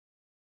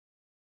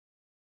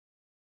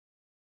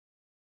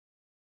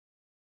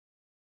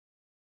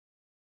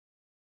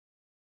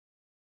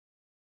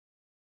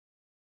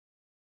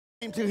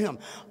came to him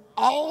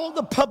all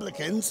the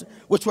publicans,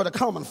 which were the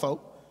common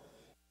folk,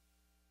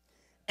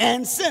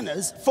 and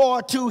sinners,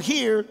 for to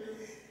hear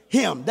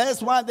him.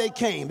 That's why they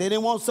came. They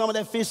didn't want some of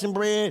that fish and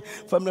bread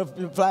from the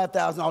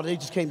 5,000. All they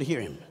just came to hear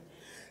him.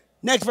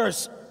 Next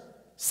verse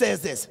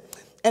says this.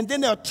 And then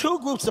there are two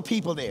groups of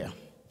people there.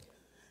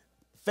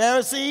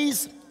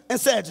 Pharisees and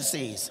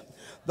Sadducees.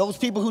 Those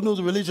people who knew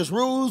the religious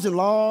rules and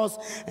laws,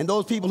 and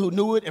those people who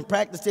knew it and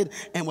practiced it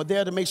and were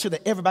there to make sure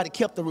that everybody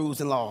kept the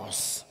rules and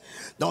laws.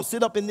 Don't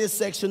sit up in this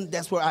section.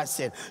 That's where I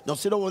sit. Don't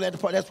sit over in that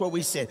part. That's where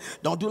we sit.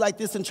 Don't do like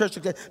this in church.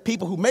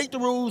 People who make the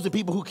rules and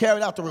people who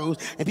carried out the rules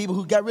and people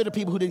who got rid of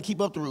people who didn't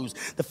keep up the rules.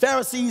 The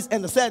Pharisees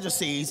and the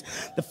Sadducees.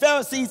 The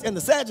Pharisees and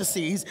the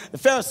Sadducees. The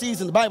Pharisees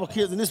in the Bible,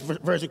 in this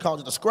version, called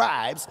it the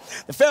scribes.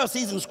 The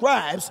Pharisees and the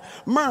scribes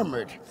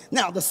murmured.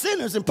 Now, the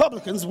sinners and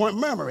publicans weren't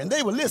murmuring.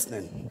 They were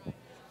listening.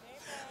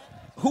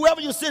 Whoever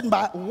you're sitting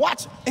by,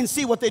 watch and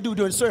see what they do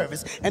during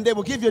service, and they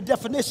will give you a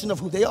definition of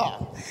who they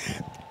are.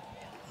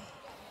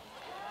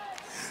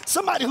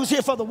 Somebody who's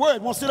here for the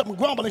word won't sit up and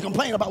grumble and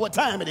complain about what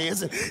time it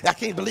is. And I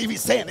can't believe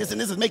he's saying this, and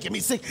this is making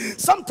me sick.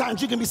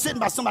 Sometimes you can be sitting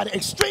by somebody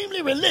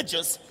extremely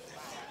religious,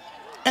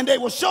 and they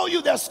will show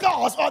you their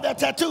scars or their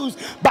tattoos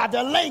by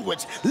their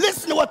language.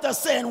 Listen to what they're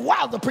saying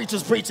while the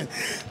preacher's preaching.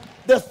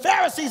 The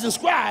Pharisees and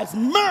scribes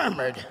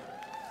murmured.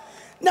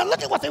 Now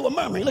look at what they were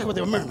murmuring. Look at what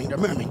they were murmuring. They're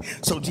murmuring.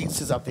 So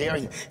Jesus is up there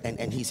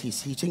and he's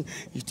teaching.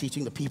 He's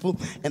teaching the people,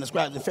 and the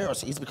scribes and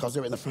Pharisees, because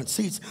they're in the front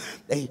seats,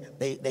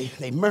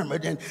 they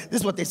murmured, and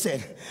this is what they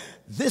said: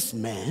 "This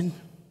man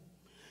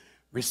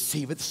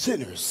receiveth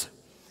sinners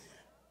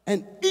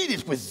and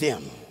eateth with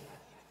them."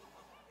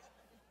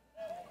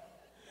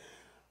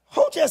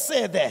 Who just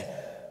said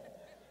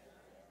that?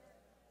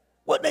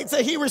 What they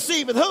say? He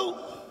receiveth who?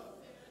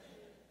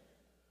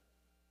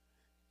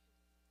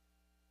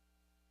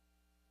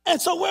 And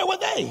so where were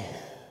they?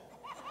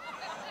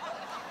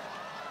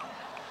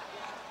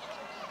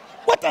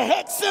 What the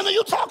heck sin are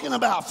you talking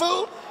about,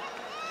 fool?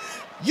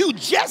 You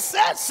just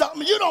said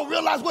something. You don't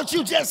realize what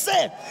you just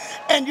said.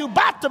 And you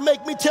about to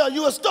make me tell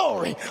you a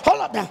story. Hold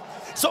up now.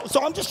 So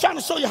I'm just trying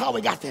to show you how we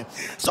got there.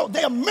 So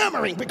they're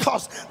murmuring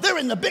because they're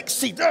in the big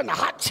seat. They're in the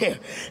hot chair.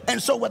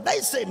 And so what they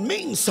say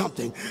means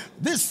something.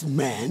 This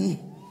man,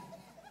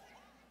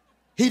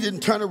 he didn't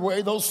turn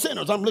away those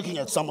sinners. I'm looking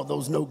at some of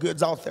those no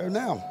goods out there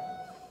now.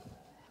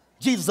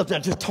 Jesus up there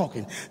just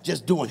talking,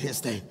 just doing his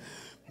thing.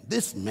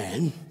 This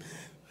man,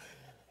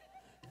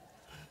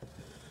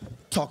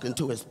 talking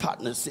to his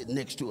partner sitting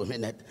next to him in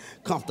that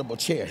comfortable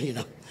chair, you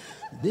know.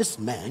 This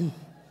man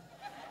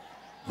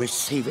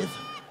receiveth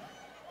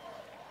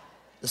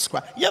the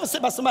scribe. You ever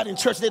sit by somebody in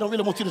church, they don't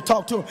really want you to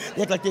talk to them?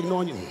 They act like they're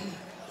ignoring you.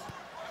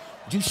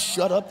 You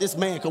shut up. This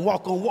man can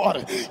walk on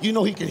water. You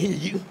know he can hear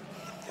you.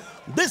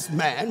 This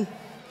man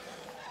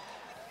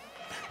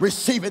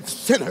receiveth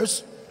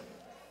sinners,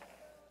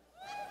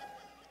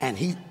 and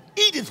he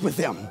eateth with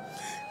them.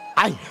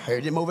 I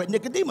heard him over at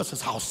Nicodemus'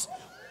 house.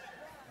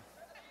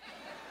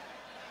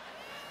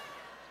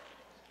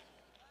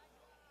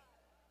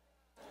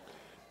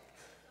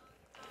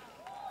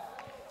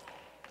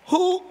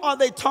 Who are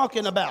they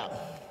talking about?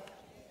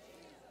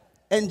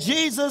 And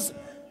Jesus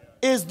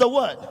is the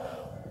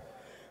what?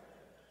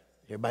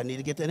 Everybody need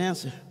to get that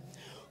answer.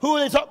 Who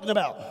are they talking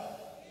about?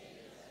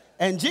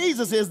 And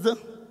Jesus is the.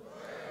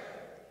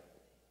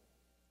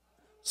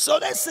 So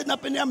they're sitting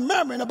up in there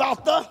murmuring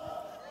about the.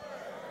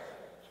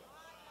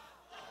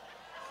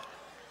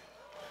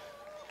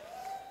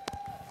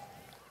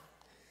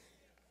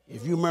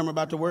 If you murmur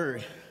about the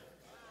word,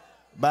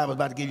 the Bible's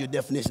about to give you a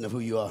definition of who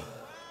you are.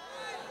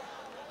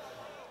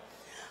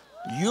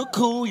 You're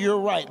cool, you're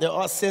right. There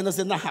are sinners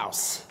in the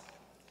house.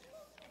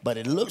 But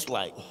it looks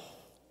like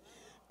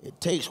it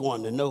takes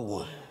one to know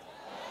one.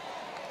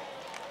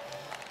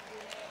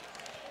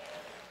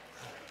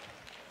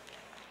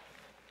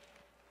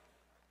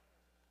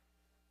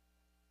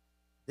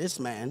 This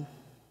man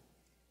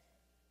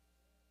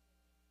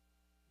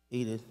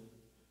eateth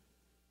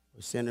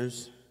with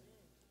sinners.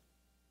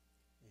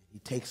 He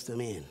takes them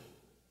in.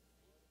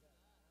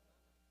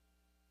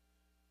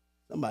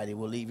 Somebody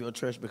will leave your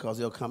church because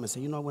they'll come and say,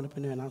 you know, I went up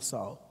in there and I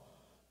saw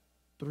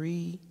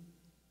 3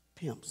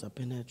 pimps up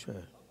in that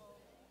church.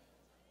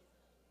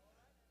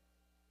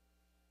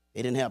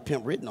 They didn't have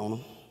pimp written on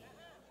them.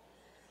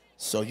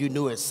 So you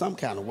knew it some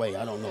kind of way.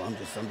 I don't know. I'm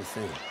just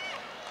saying.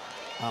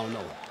 I don't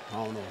know.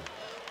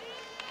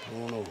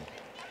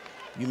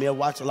 You may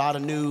watch a lot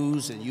of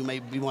news, and you may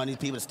be one of these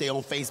people that stay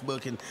on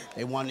Facebook, and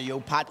they're one of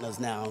your partners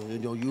now. You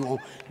know,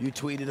 you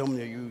tweeted them,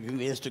 you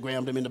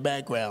Instagrammed them in the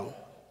background.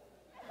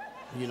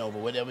 You know,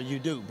 but whatever you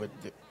do.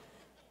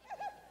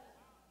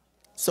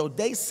 So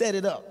they set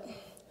it up.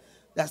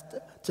 That's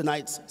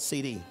tonight's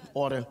CD.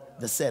 Order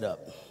the setup.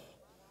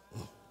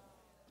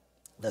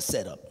 The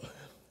setup.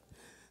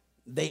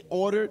 They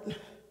ordered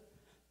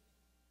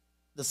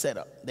the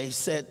setup. They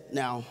said,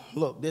 now,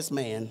 look, this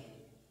man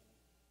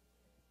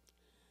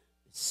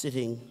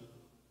sitting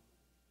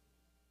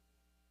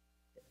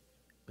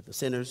with the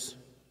sinners,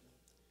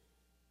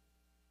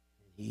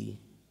 he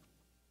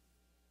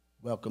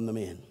welcomed them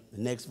in. The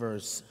next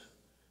verse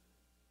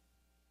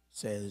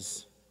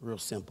says, real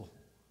simple.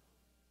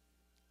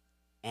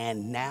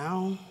 And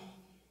now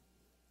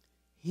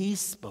he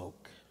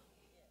spoke.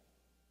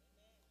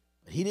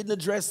 But he didn't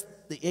address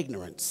the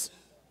ignorance.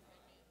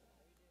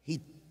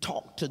 He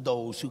talked to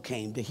those who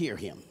came to hear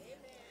him.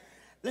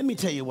 Let me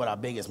tell you what our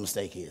biggest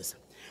mistake is.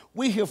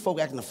 We hear folk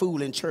acting a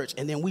fool in church,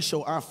 and then we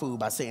show our fool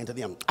by saying to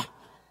them,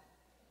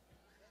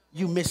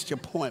 you missed your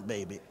point,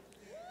 baby.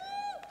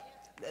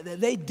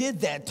 They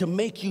did that to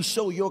make you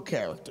show your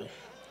character.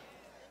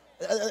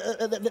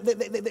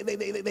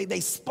 They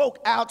spoke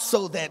out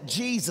so that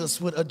Jesus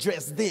would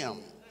address them.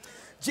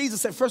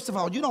 Jesus said, first of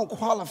all, you don't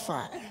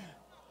qualify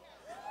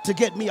to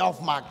get me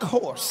off my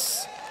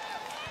course.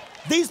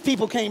 These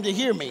people came to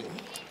hear me.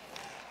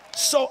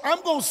 So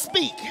I'm going to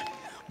speak,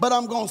 but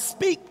I'm going to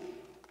speak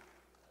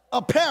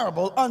a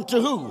parable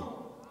unto who?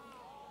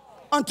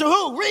 Unto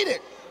who? Read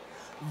it.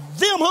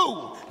 Them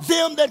who?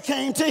 Them that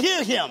came to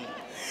hear him.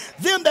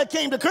 Them that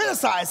came to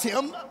criticize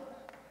him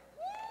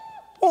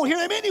won't hear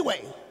him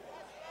anyway.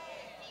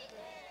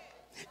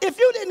 If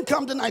you didn't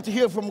come tonight to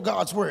hear from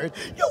God's word,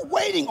 you're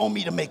waiting on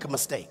me to make a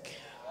mistake.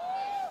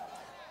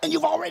 And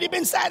you've already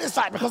been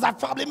satisfied because I've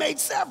probably made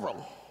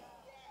several.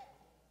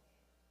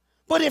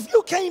 But if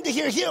you came to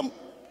hear him,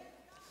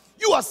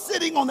 you are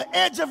sitting on the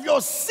edge of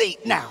your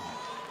seat now.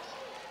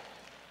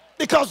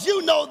 Because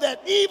you know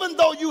that even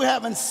though you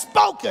haven't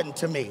spoken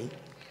to me,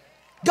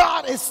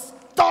 God is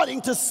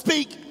starting to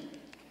speak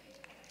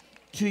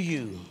to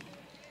you.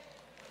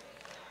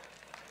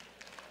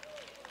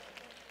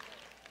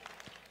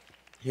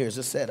 Here's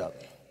a setup.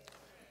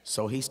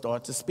 So he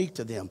started to speak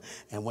to them.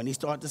 And when he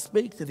started to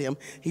speak to them,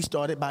 he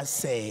started by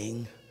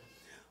saying,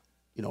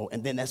 you know,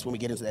 and then that's when we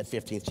get into that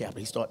 15th chapter.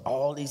 He started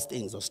all these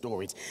things or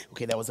stories.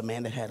 Okay, there was a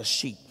man that had a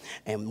sheep,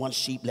 and one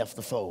sheep left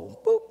the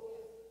fold. Boop.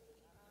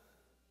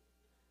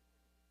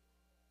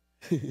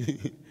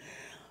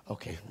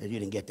 Okay, you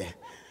didn't get that.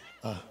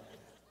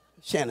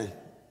 Shannon,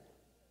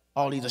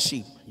 all these are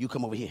sheep. You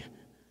come over here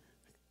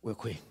real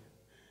quick.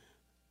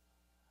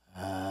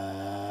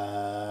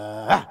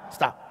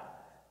 Stop.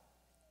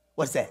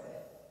 What's that?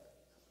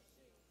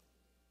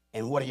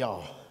 And what are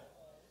y'all?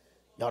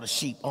 Y'all the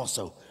sheep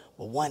also.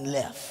 Well, one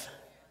left.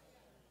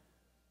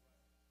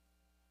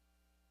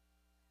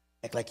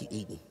 Act like you're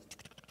eating.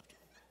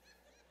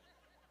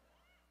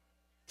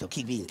 So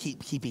keep eating,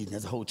 keep eating.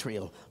 There's a whole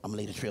trail. I'm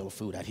gonna lay the trail of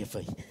food out here for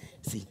you.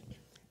 See?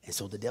 And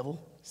so the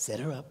devil set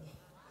her up.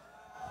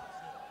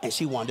 And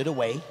she wandered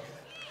away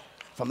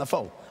from the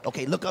foe.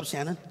 Okay, look up,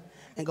 Shannon,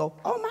 and go,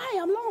 oh my,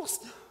 I'm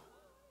lost.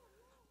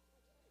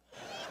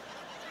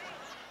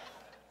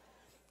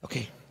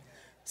 Okay,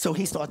 so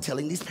he started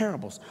telling these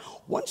parables.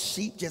 One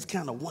sheep just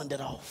kind of wandered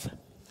off.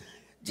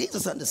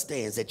 Jesus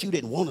understands that you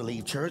didn't want to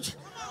leave church,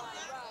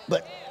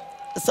 but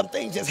some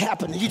things just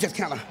happened and you just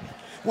kind of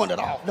wandered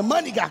off. The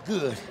money got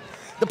good.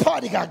 The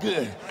party got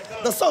good.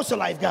 The social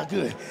life got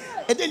good.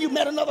 And then you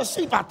met another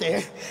sheep out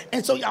there,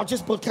 and so y'all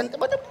just put,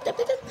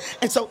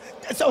 and so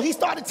he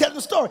started telling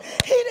the story.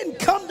 He didn't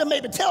come to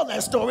maybe tell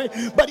that story,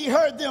 but he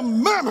heard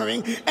them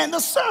murmuring, and the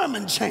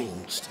sermon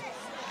changed.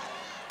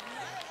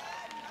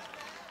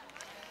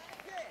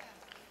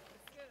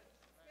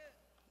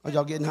 Are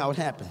y'all getting how it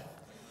happened?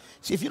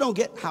 See, if you don't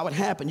get how it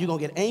happened, you're going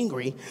to get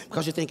angry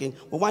because you're thinking,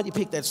 well, why did you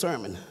pick that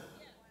sermon?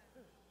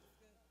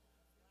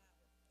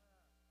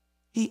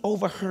 He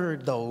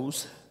overheard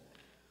those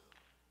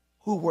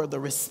who were the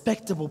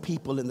respectable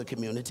people in the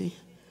community,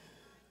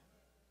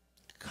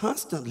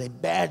 constantly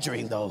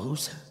badgering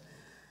those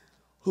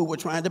who were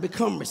trying to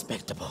become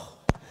respectable.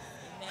 Amen.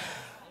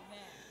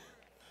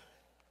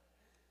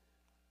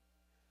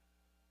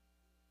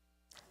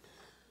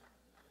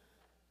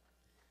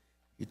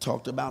 You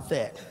talked about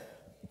that.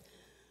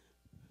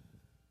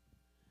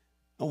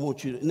 I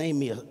want you to name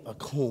me a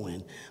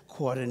coin,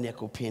 quarter,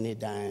 nickel, penny,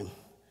 dime,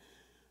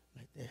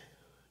 like that.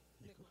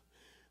 Nickel.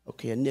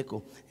 Okay, a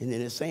nickel. And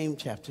in the same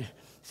chapter,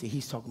 see,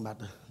 he's talking about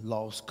the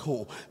lost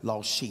coin,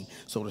 lost sheep.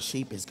 So the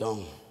sheep is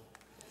gone.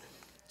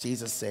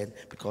 Jesus said,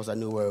 because I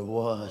knew where it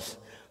was,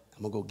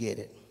 I'm going to go get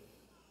it.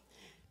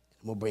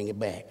 I'm going to bring it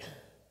back.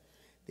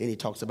 Then he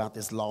talks about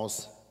this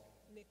lost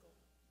nickel.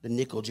 The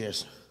nickel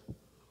just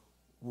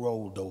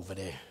rolled over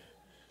there.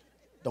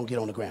 Don't get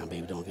on the ground,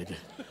 baby. Don't get there.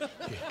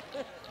 Yeah.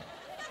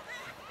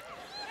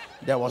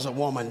 There was a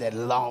woman that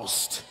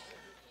lost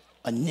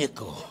a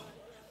nickel,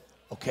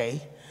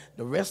 okay?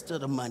 The rest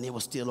of the money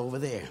was still over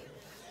there.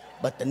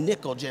 But the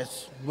nickel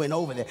just went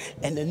over there.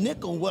 And the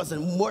nickel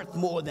wasn't worth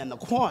more than a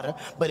quarter,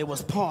 but it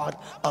was part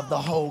of the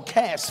whole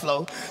cash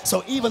flow.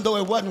 So even though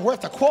it wasn't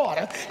worth a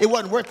quarter, it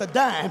wasn't worth a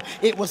dime,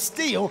 it was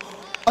still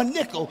a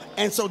nickel.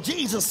 And so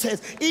Jesus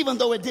says, even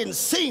though it didn't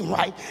seem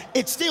right,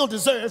 it still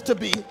deserves to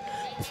be.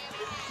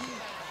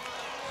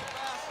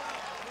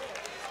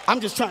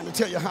 I'm just trying to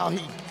tell you how he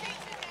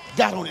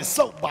got on his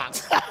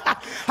soapbox.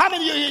 How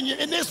many of you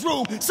in this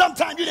room,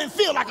 sometimes you didn't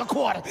feel like a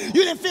quarter. You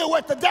didn't feel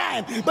worth a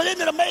dime. But isn't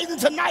it amazing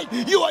tonight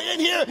you are in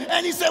here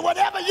and he said,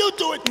 whatever you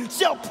do it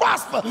shall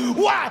prosper.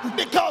 Why?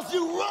 Because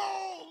you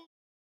roll